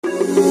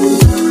Welcome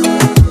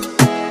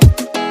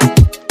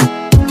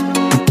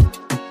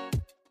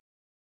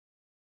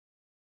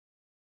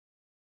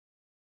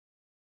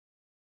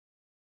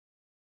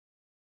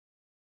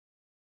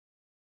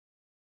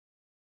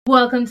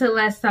to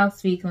Let's Talk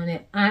Speak on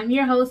It. I'm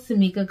your host,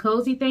 Tamika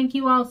Cozy. Thank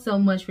you all so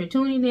much for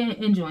tuning in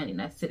and joining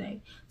us today.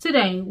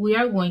 Today, we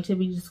are going to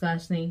be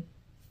discussing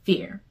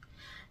fear.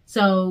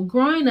 So,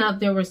 growing up,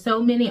 there were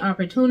so many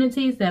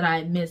opportunities that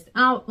I missed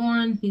out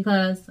on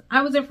because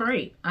I was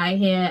afraid. I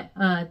had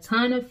a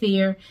ton of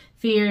fear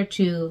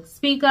to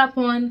speak up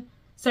on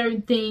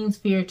certain things,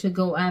 fear to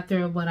go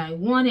after what I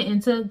wanted,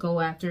 and to go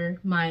after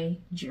my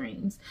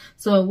dreams.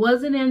 So it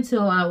wasn't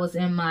until I was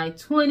in my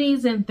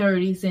 20s and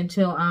 30s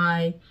until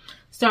I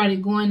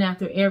started going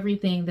after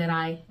everything that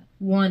I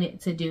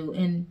wanted to do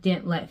and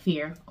didn't let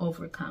fear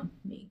overcome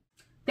me.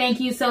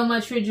 Thank you so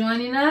much for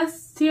joining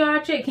us.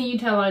 Tearched, can you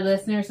tell our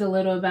listeners a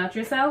little about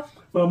yourself?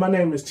 Well, my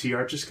name is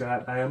Tearched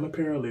Scott. I am a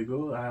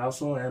paralegal. I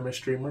also am a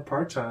streamer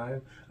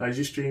part-time. I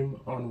usually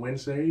stream on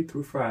Wednesday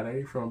through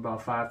Friday from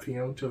about 5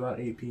 p.m. to about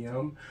 8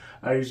 p.m.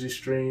 I usually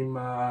stream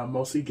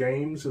mostly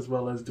games as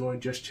well as doing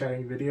just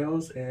chatting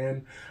videos,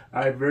 and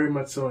I very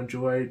much so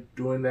enjoy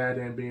doing that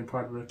and being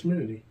part of the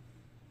community.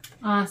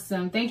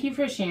 Awesome. Thank you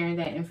for sharing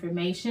that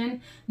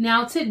information.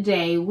 Now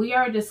today we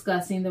are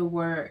discussing the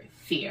word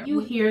fear. You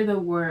hear the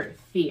word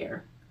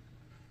fear.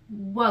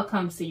 What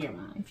comes to your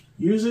mind?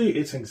 Usually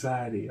it's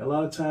anxiety. A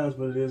lot of times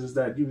what it is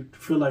that you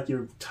feel like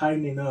you're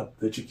tightening up,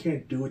 that you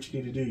can't do what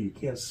you need to do. You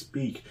can't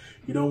speak.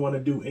 You don't want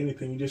to do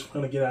anything. You just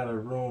want to get out of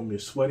the room. You're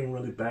sweating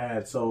really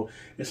bad. So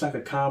it's like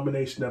a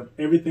combination of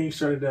everything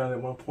shutting down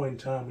at one point in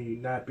time and you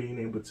not being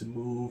able to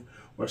move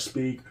or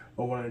speak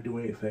or want to do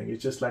anything.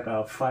 It's just like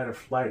a fight or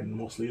flight, and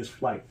mostly it's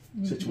flight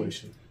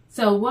situation.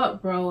 So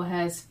what role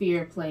has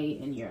fear played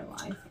in your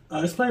life?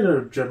 It's played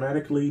a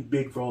dramatically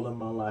big role in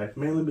my life,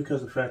 mainly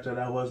because of the fact that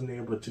I wasn't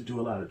able to do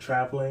a lot of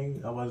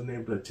traveling. I wasn't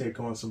able to take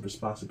on some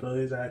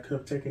responsibilities that I could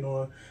have taken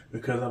on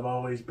because I've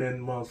always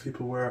been one of those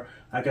people where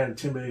I got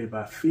intimidated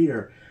by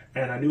fear.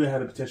 And I knew I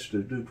had the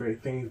potential to do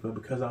great things, but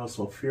because I was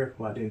so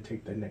fearful, I didn't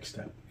take that next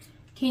step.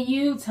 Can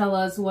you tell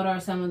us what are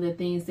some of the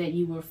things that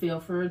you were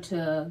fearful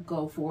to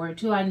go forward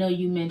to? I know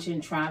you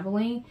mentioned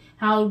traveling.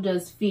 How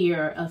does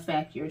fear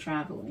affect your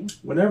traveling?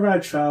 Whenever I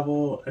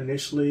travel,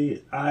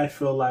 initially, I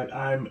feel like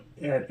I'm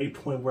at a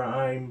point where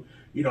I'm,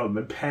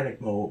 in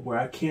panic mode, where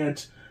I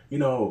can't,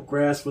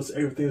 grasp what's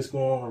everything's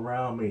going on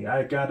around me.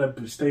 I gotta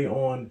stay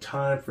on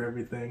time for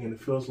everything, and it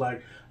feels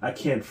like I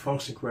can't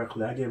function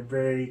correctly. I get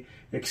very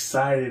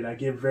excited. I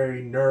get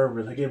very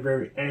nervous. I get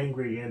very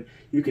angry, and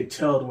you can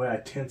tell the way I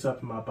tense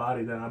up in my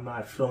body that I'm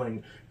not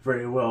feeling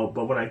very well.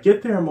 But when I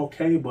get there, I'm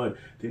okay. But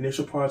the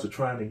initial parts of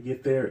trying to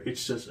get there,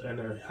 it's just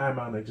a high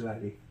amount of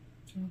anxiety.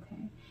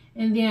 Okay.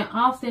 And then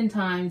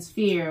oftentimes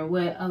fear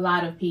with a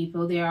lot of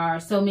people, there are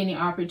so many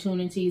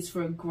opportunities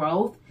for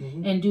growth.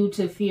 And due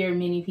to fear,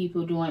 many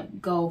people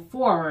don't go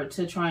forward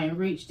to try and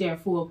reach their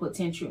full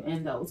potential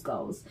in those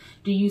goals.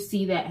 Do you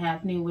see that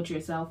happening with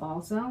yourself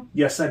also?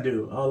 Yes, I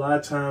do. A lot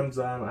of times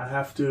I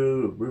have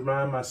to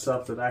remind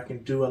myself that I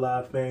can do a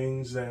lot of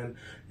things. And,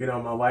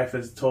 my wife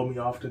has told me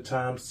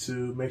oftentimes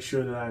to make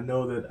sure that I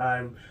know that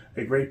I'm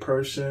a great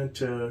person,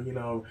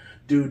 to,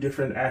 do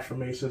different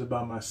affirmations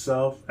about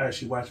myself. I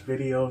actually watch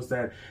videos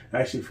that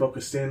actually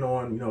focus in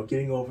on,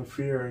 getting over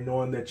fear and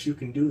knowing that you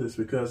can do this,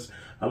 because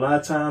a lot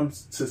of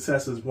times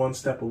success is one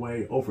step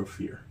away over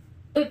fear.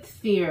 With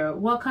fear,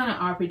 what kind of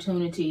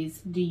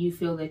opportunities do you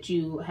feel that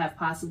you have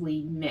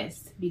possibly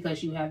missed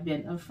because you have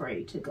been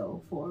afraid to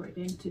go forward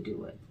and to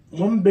do it?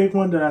 One big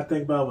one that I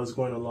think about was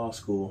going to law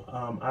school.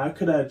 I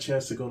could have had a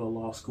chance to go to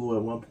law school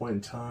at one point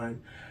in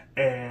time,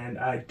 and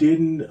I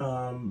didn't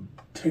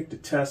take the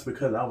test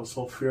because I was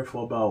so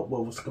fearful about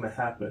what was going to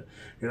happen.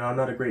 I'm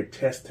not a great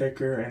test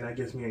taker, and that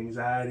gives me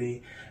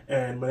anxiety.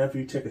 And whenever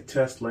you take a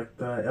test like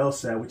the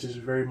LSAT, which is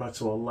very much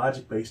so a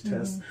logic-based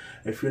test,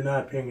 if you're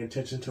not paying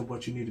attention to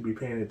what you need to be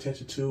paying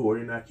attention to, or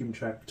you're not keeping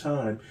track of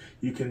time,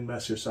 you can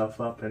mess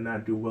yourself up and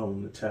not do well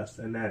on the test.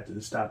 And that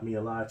stopped me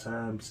a lot of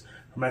times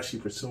from actually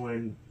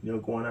pursuing,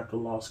 going after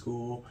law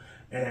school.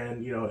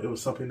 And, it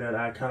was something that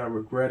I kind of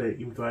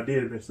regretted, even though I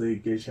did eventually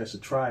get a chance to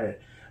try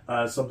it.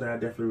 Something I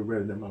definitely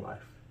regretted in my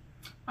life.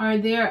 Are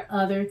there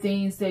other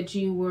things that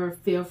you were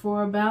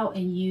fearful about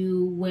and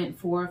you went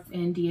forth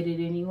and did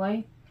it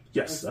anyway?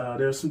 Yes, there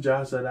were some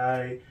jobs that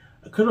I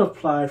could have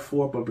applied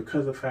for, but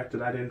because of the fact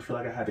that I didn't feel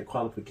like I had the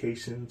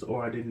qualifications,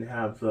 or I didn't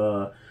have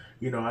the,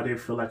 I didn't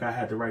feel like I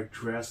had the right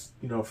dress,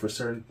 for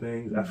certain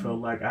things. I felt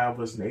like I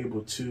wasn't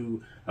able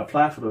to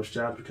apply for those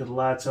jobs because a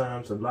lot of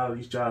times, a lot of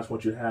these jobs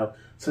want you to have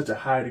such a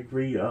high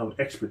degree of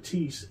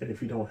expertise, and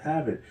if you don't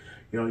have it,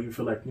 you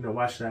feel like,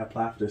 why should I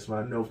apply for this when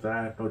I know that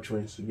I have no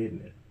choice in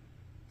getting it?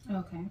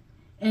 Okay.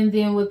 And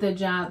then with the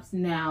jobs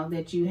now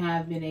that you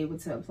have been able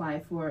to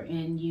apply for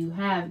and you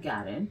have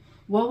gotten,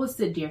 What was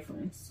the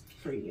difference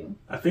for you?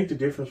 I think the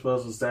difference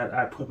was that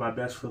I put my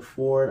best foot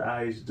forward.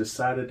 I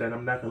decided that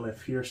I'm not going to let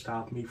fear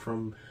stop me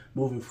from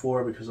moving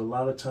forward, because a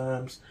lot of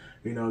times,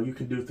 you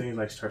can do things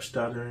like start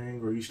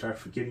stuttering, or you start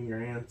forgetting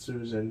your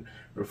answers,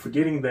 or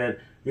forgetting that,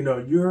 you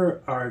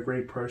are a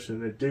great person,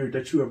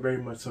 that you are very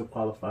much so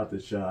qualified for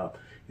this job.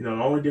 The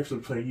only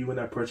difference between you and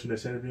that person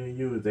that's interviewing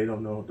you is they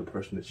don't know the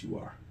person that you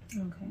are.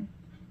 Okay.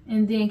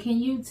 And then can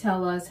you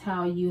tell us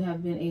how you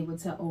have been able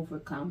to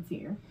overcome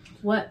fear?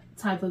 What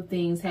type of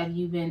things have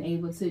you been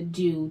able to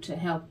do to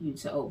help you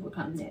to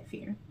overcome that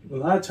fear? A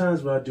lot of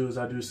times what I do is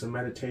I do some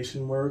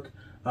meditation work.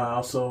 I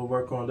also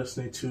work on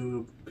listening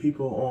to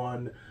people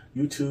on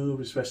YouTube,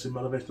 especially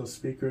motivational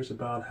speakers,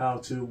 about how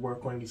to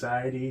work on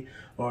anxiety,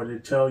 or to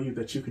tell you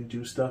that you can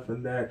do stuff,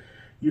 and that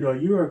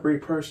you're a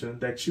great person,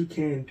 that you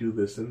can do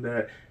this, and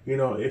that,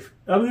 if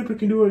other people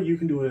can do it, you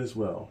can do it as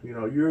well.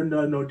 You're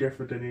no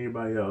different than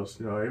anybody else.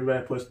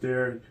 Everybody puts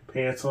their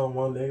pants on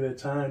one leg at a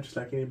time, just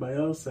like anybody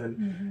else,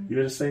 and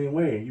you're the same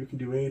way. You can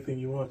do anything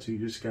you want to. You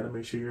just got to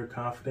make sure you're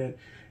confident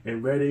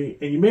and ready.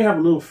 And you may have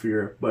a little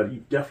fear, but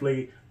you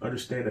definitely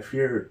understand that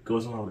fear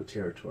goes along with the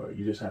territory.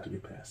 You just have to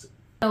get past it.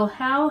 So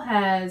how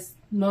has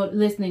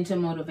listening to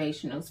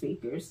motivational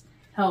speakers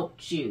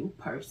helped you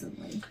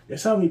personally?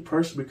 It's helped me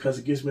personally because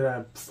it gives me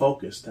that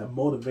focus, that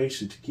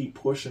motivation to keep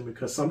pushing,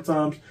 because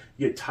sometimes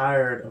you get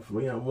tired of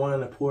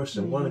wanting to push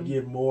and want to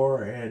give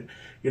more, and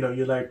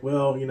you're like,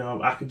 well,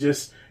 I could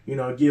just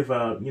give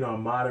a a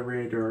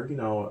moderate or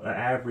an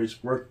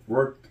average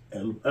work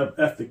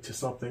ethic to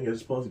something,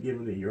 as opposed to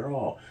giving it your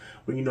all.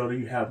 When you know that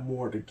you have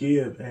more to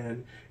give,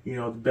 and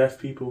the best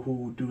people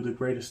who do the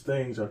greatest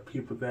things are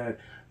people that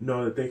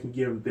know that they can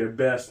give their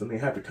best, and they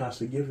have to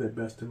constantly give their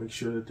best to make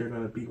sure that they're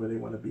going to be where they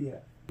want to be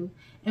at.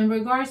 In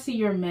regards to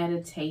your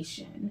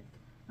meditation,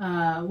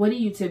 what do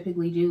you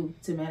typically do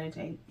to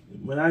meditate?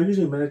 When I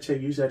usually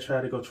meditate, I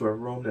try to go to a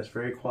room that's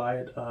very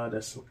quiet,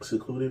 that's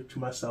secluded to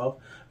myself.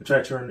 I try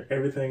to turn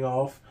everything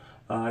off.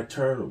 I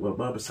turn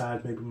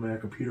besides maybe my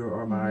computer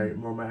or my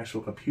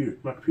actual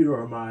computer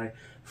or my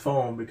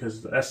phone,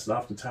 because that's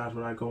oftentimes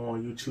when I go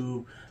on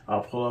YouTube,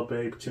 I'll pull up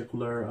a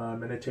particular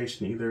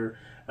meditation, either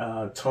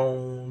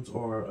tones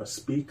or a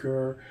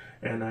speaker,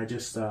 and I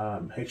just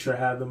make sure I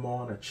have them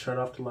on. I shut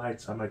off the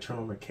lights. I might turn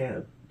on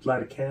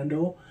light a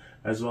candle,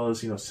 as well as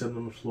sit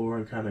on the floor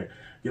and kind of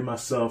get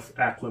myself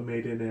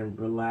acclimated and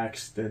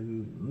relaxed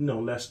and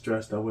less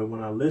stressed. That way,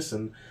 when I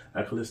listen,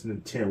 I can listen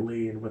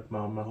intently and with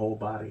my whole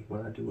body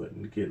when I do it,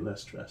 and get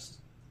less stressed.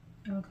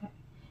 Okay.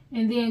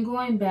 And then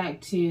going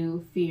back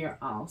to fear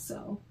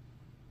also,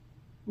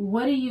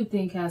 what do you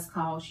think has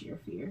caused your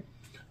fear?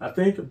 I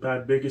think my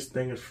biggest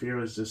thing of fear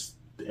is just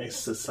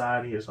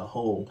society as a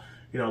whole.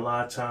 A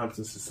lot of times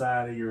in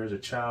society, you're as a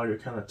child, you're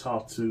kind of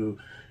taught to,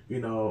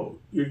 you're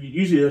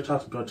usually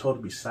told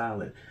to be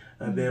silent.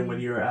 And then when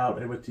you're out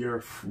and with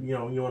your, you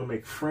want to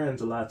make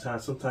friends, a lot of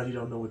times, sometimes you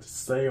don't know what to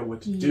say or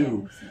what to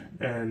do.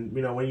 And,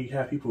 when you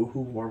have people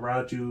who are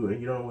around you and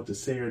you don't know what to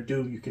say or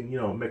do, you can,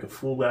 make a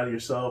fool out of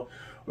yourself,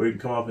 or you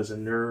can come off as a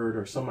nerd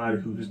or somebody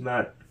who's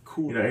not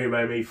cool.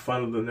 Everybody made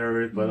fun of the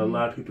nerds, but a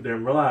lot of people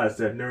didn't realize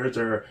that nerds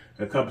are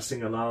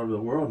encompassing a lot of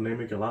the world, and they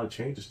make a lot of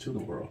changes to the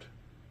world.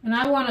 And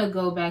I want to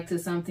go back to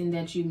something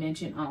that you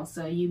mentioned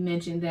also. You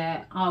mentioned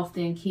that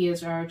often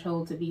kids are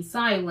told to be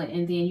silent,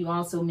 and then you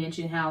also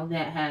mentioned how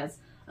that has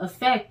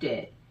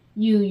affected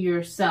you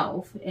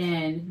yourself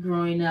and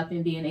growing up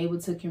and being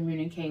able to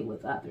communicate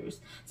with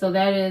others. So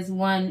that is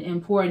one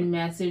important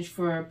message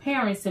for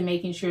parents, to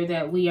making sure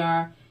that we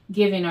are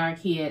giving our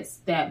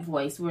kids that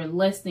voice. We're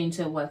listening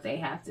to what they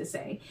have to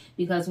say,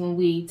 because when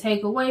we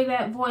take away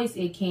that voice,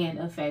 it can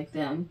affect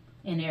them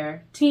in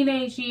their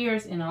teenage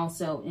years and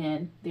also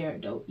in their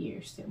adult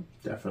years too.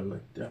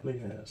 Definitely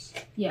has.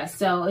 Yeah,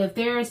 so if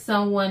there is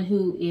someone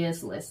who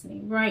is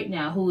listening right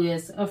now who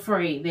is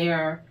afraid,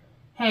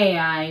 hey,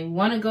 I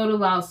want to go to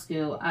law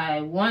school,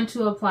 I want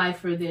to apply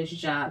for this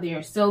job, there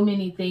are so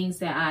many things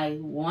that I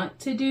want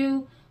to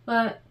do,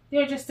 but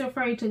they're just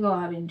afraid to go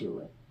out and do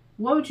it.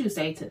 What would you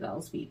say to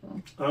those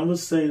people? I would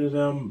say to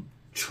them,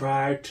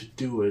 try to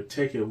do it.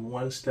 Take it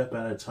one step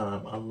at a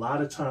time. A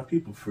lot of times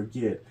people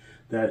forget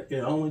that it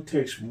only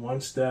takes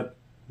one step,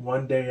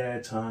 one day at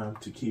a time,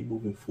 to keep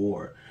moving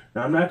forward.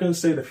 Now, I'm not going to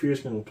say the fear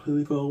is going to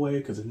completely go away,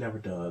 because it never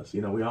does.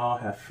 We all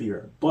have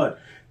fear. But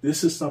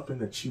this is something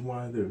that you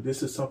want to do.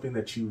 This is something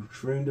that you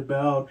dreamed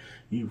about.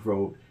 You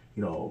wrote,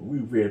 we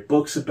read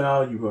books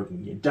about. You wrote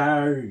in your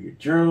diary, your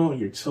journal.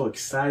 You're so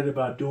excited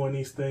about doing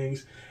these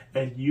things.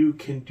 And you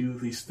can do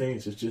these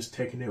things. It's just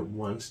taking it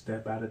one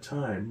step at a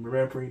time.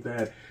 Remembering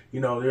that,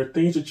 there are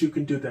things that you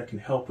can do that can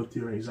help with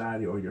your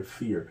anxiety or your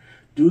fear.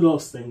 Do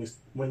those things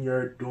when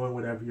you're doing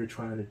whatever you're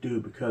trying to do,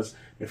 because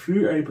if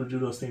you're able to do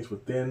those things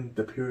within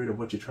the period of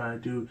what you're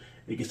trying to do,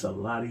 it gets a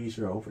lot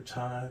easier over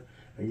time,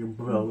 and you'll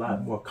feel a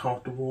lot more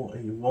comfortable,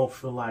 and you won't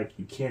feel like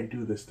you can't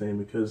do this thing,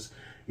 because,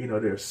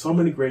 there are so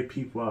many great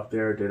people out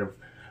there that have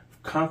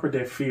conquered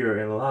their fear.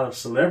 And a lot of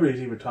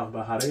celebrities even talk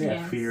about how they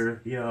had Yes.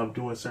 fear, of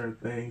doing certain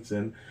things,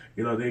 and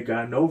they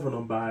gotten over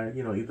them by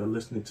either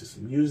listening to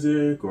some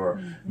music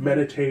or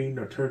meditating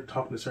or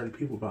talking to certain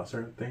people about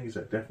certain things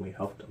that definitely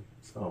helped them.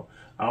 So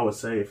I would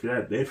say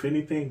if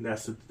anything,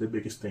 that's the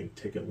biggest thing.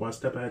 Take it one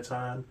step at a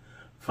time,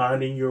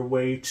 finding your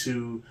way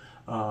to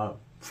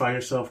find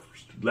yourself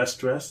less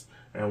stressed,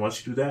 and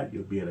once you do that,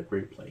 you'll be in a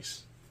great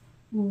place.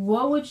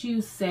 What would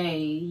you say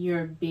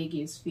your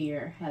biggest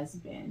fear has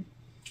been?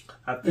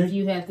 If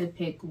you had to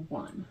pick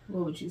one,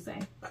 what would you say?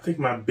 I think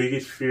my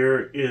biggest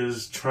fear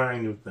is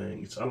trying new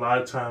things. A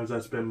lot of times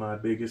that's been my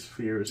biggest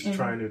fear, is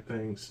trying new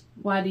things.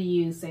 Why do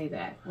you say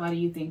that? Why do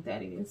you think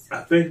that is?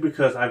 I think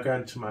because I've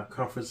gotten to my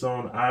comfort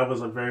zone. I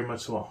was very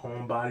much a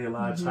homebody a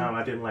lot of time.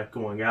 I didn't like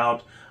going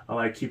out. I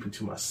like keeping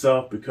to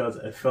myself because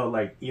it felt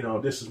like,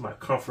 this is my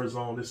comfort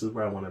zone. This is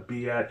where I want to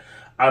be at.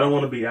 I don't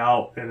want to be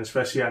out, and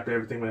especially after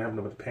everything that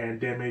happened with the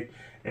pandemic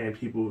and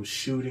people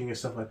shooting and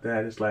stuff like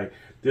that, it's like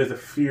there's a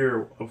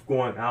fear of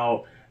going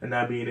out and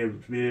not being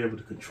able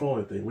to control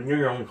anything. When you're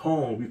in your own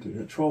home, you can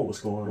control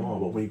what's going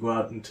on, but when you go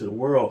out into the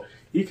world,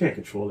 you can't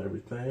control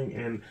everything,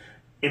 and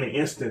in an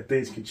instant,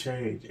 things can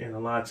change. And a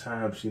lot of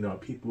times,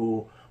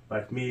 people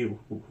like me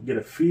will get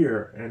a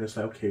fear, and it's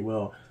like, okay,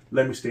 well,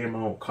 let me stay in my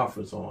own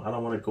comfort zone. I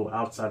don't want to go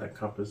outside that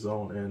comfort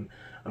zone, and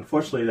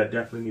unfortunately, that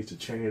definitely needs to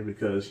change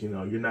because, you're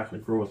not going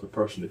to grow as a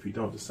person if you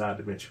don't decide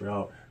to venture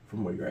out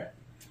from where you're at.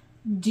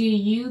 Do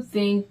you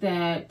think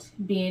that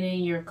being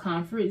in your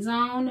comfort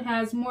zone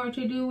has more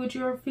to do with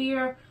your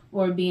fear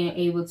or being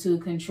able to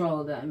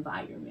control the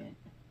environment?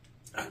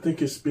 I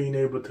think it's being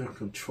able to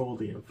control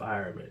the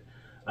environment.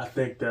 I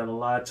think that a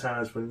lot of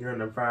times when you're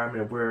in an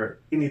environment where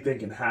anything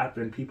can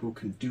happen, people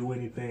can do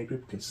anything,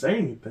 people can say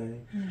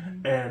anything,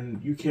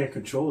 and you can't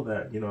control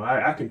that.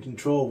 I can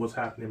control what's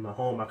happening in my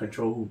home. I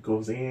control who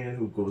goes in,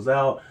 who goes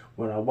out,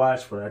 what I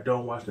watch, what I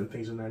don't watch, and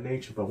things of that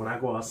nature. But when I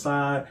go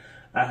outside,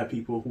 I have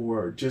people who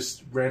are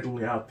just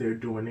randomly out there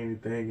doing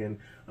anything, and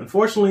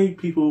unfortunately,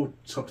 people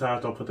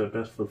sometimes don't put their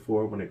best foot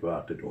forward when they go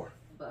out the door.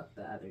 Book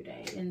the other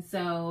day, and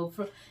so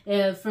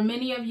for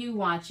many of you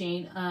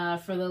watching,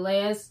 for the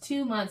last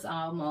 2 months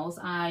almost,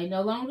 I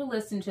no longer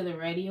listen to the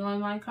radio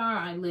in my car.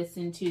 I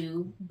listen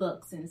to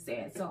books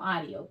instead, so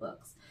audio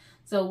books.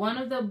 So one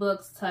of the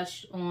books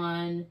touched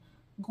on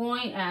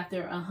going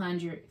after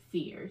 100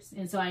 fears.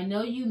 And so I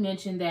know you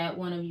mentioned that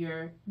one of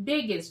your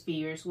biggest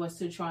fears was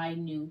to try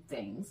new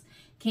things.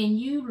 Can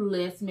you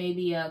list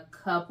maybe a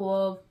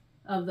couple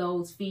of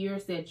those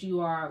fears that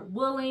you are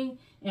willing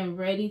and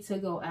ready to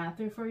go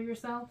after for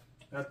yourself?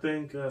 I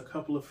think a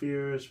couple of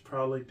fears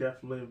probably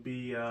definitely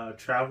be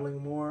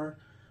traveling more,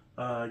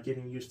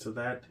 getting used to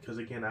that, because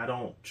again, I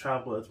don't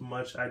travel as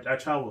much. I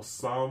travel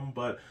some,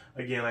 but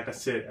again, like I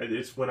said,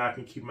 it's when I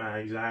can keep my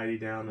anxiety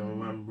down and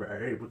when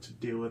I'm able to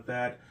deal with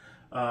that.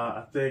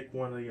 I think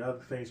one of the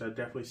other things I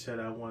definitely said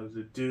I wanted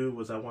to do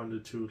was I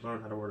wanted to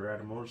learn how to ride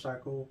a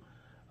motorcycle.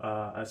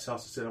 I also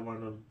said I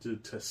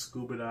wanted to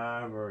scuba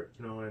dive, or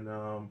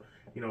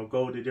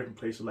go to different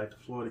places like the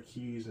Florida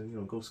Keys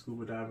and go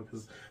scuba diving,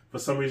 because for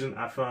some reason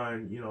I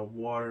find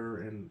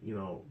water and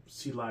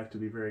sea life to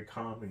be very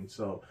calming.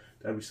 So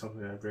that'd be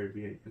something I'd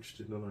be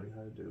interested in learning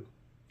how to do.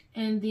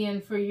 And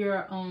then for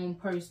your own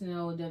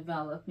personal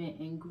development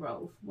and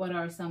growth, what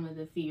are some of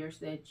the fears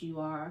that you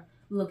are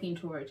looking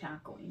toward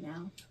tackling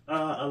now?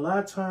 A lot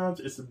of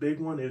times, it's a big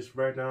one. Is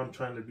right now I'm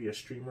trying to be a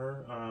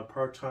streamer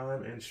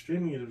part-time, and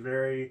streaming is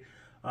very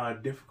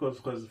difficult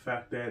because of the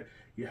fact that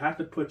you have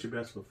to put your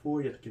best foot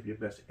forward, you have to give your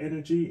best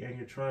energy, and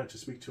you're trying to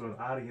speak to an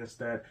audience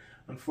that,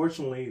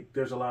 unfortunately,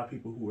 there's a lot of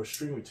people who are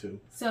streaming to.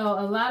 So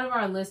a lot of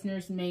our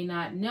listeners may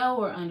not know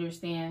or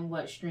understand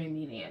what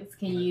streaming is.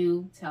 Can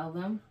you tell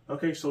them?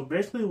 Okay, so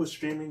basically what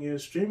streaming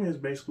is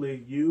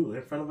basically you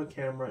in front of a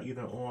camera,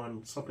 either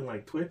on something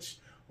like Twitch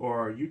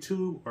or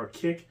YouTube or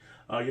Kick.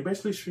 You're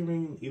basically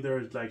streaming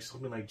either like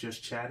something like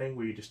just chatting,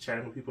 where you're just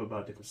chatting with people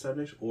about different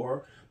subjects,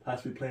 or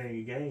possibly playing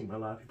a game. A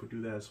lot of people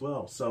do that as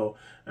well. So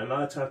a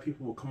lot of times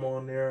people will come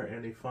on there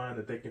and they find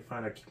that they can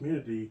find a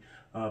community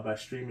by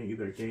streaming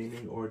either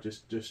gaming or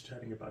just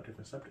chatting about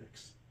different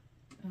subjects.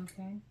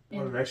 Okay. I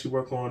want to actually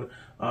work on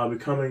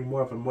becoming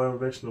more of a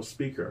motivational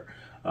speaker.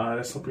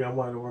 That's something I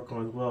wanted to work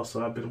on as well.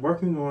 So I've been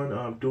working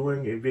on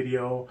doing a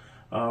video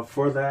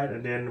for that,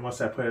 and then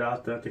once I put it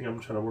out there, I think I'm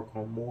trying to work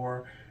on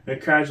more and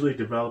gradually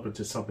develop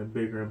into something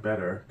bigger and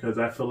better, because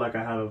I feel like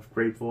I have a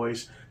great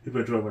voice.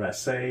 People enjoy what I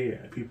say.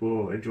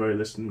 People enjoy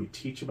listening to me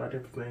teach about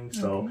different things.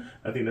 So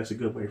I think that's a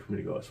good way for me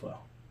to go as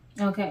well.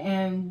 Okay,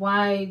 and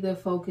why the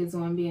focus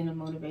on being a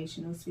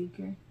motivational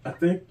speaker? I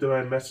think that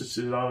my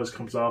message always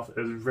comes off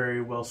as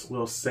very well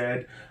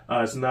said.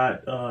 It's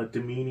not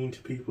demeaning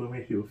to people. It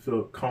makes people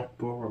feel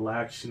comfortable,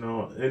 relaxed,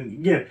 And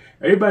again,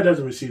 everybody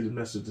doesn't receive the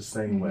message the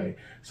same way.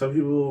 Some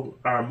people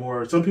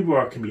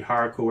can be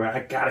hardcore, where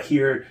I gotta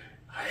hear it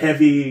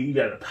heavy, you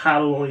gotta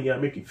paddle on, you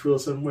gotta make you feel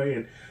some way.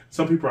 And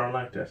some people aren't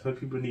like that. Some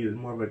people need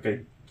more of a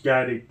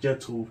guide a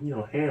gentle,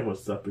 hand with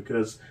stuff,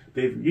 because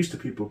they're used to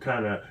people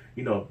kind of,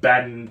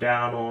 batting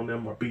down on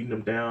them or beating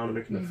them down and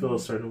making them feel a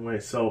certain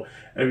way. So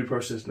every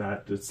person is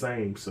not the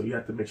same. So you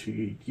have to make sure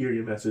you gear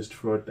your message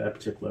toward that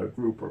particular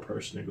group or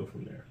person and go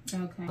from there.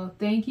 Okay. Well,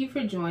 thank you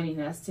for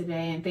joining us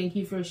today, and thank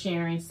you for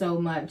sharing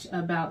so much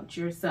about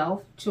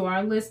yourself to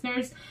our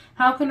listeners.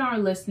 How can our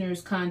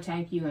listeners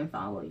contact you and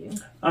follow you?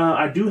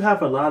 I do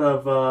have a lot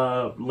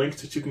of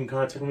links that you can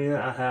contact me.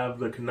 I have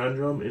the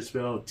Conundrum. It's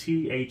spelled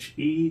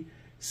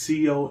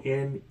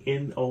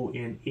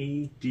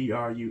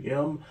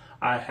TheConnonedrum.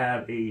 I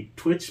have a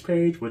Twitch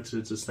page, which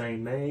is the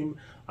same name.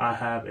 I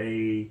have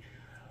a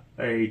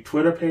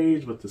Twitter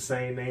page with the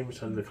same name,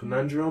 which is the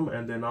Conundrum,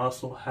 and then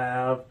also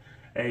have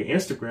a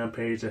Instagram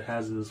page that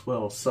has it as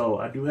well. So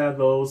I do have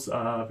those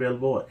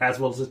available, as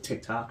well as a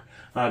TikTok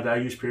that I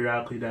use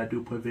periodically, that I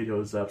do put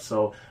videos up.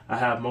 So I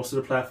have most of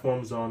the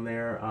platforms on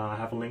there. I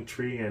have a link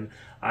tree, and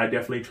I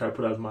definitely try to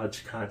put out as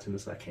much content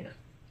as I can.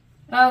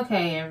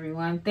 Okay,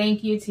 everyone.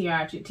 Thank you,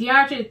 Tearched.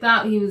 Tearched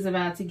thought he was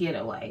about to get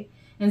away.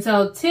 And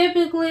so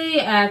typically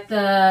at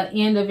the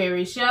end of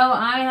every show,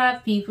 I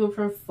have people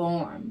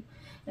perform.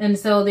 And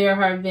so there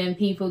have been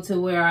people to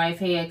where I've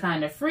had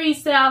kind of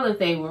freestyle if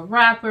they were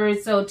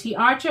rappers. So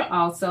Tearched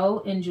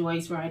also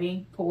enjoys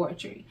writing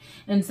poetry.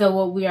 And so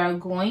what we are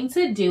going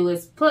to do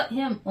is put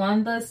him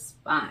on the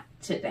spot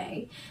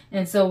today.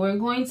 And so we're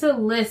going to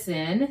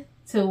listen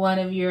to one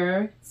of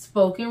your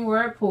spoken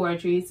word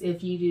poetries,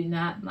 if you do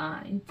not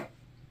mind.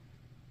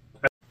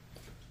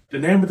 The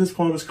name of this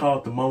poem is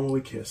called The Moment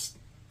We Kissed.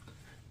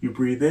 You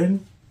breathe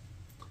in,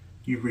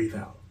 you breathe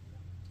out.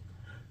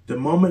 The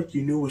moment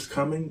you knew was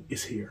coming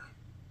is here.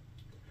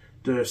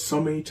 There are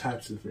so many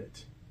types of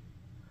it.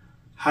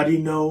 How do you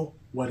know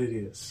what it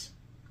is?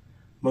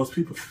 Most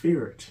people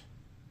fear it,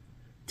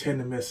 tend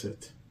to miss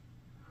it,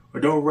 or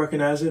don't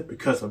recognize it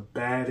because of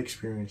bad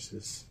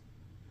experiences.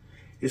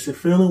 It's a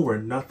feeling where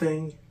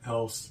nothing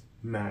else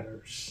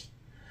matters.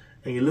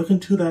 And you look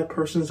into that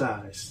person's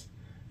eyes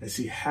and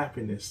see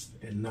happiness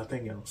and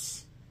nothing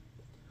else.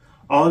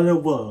 All that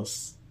it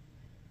was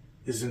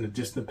is in the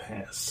distant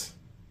past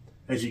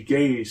as you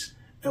gaze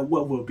at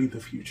what will be the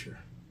future.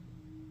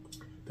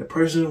 The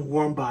person's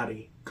warm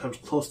body comes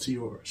close to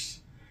yours,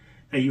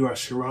 and you are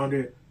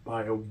surrounded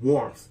by a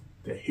warmth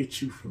that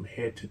hits you from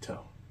head to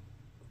toe.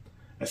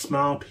 A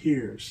smile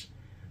appears,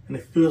 and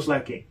it feels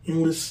like an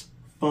endless,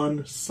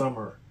 fun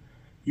summer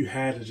you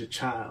had as a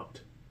child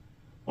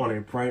on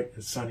a bright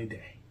and sunny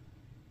day.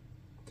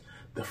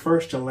 The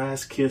first and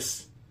last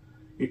kiss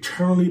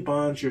eternally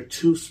bonds your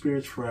two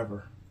spirits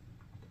forever.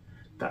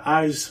 The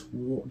eyes,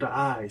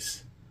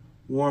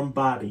 warm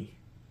body,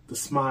 the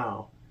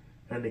smile,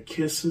 and the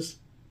kisses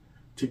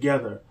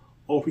together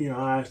open your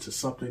eyes to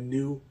something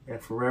new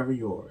and forever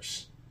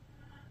yours.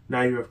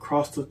 Now you have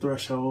crossed the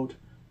threshold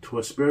to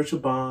a spiritual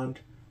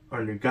bond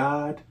under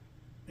God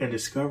and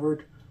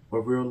discovered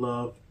what real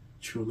love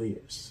truly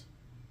is.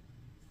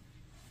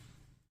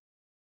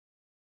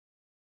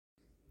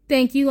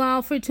 Thank you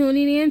all for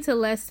tuning in to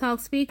Let's Talk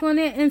Speak on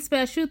It, and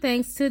special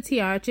thanks to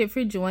Tearched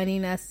for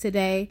joining us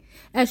today.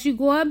 As you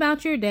go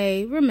about your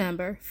day,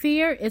 remember,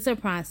 fear is a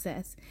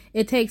process.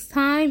 It takes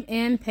time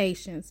and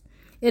patience.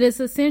 It is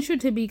essential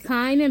to be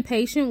kind and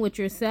patient with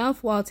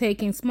yourself while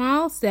taking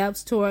small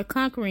steps toward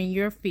conquering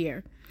your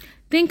fear.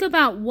 Think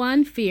about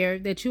one fear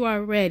that you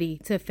are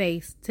ready to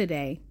face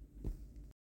today.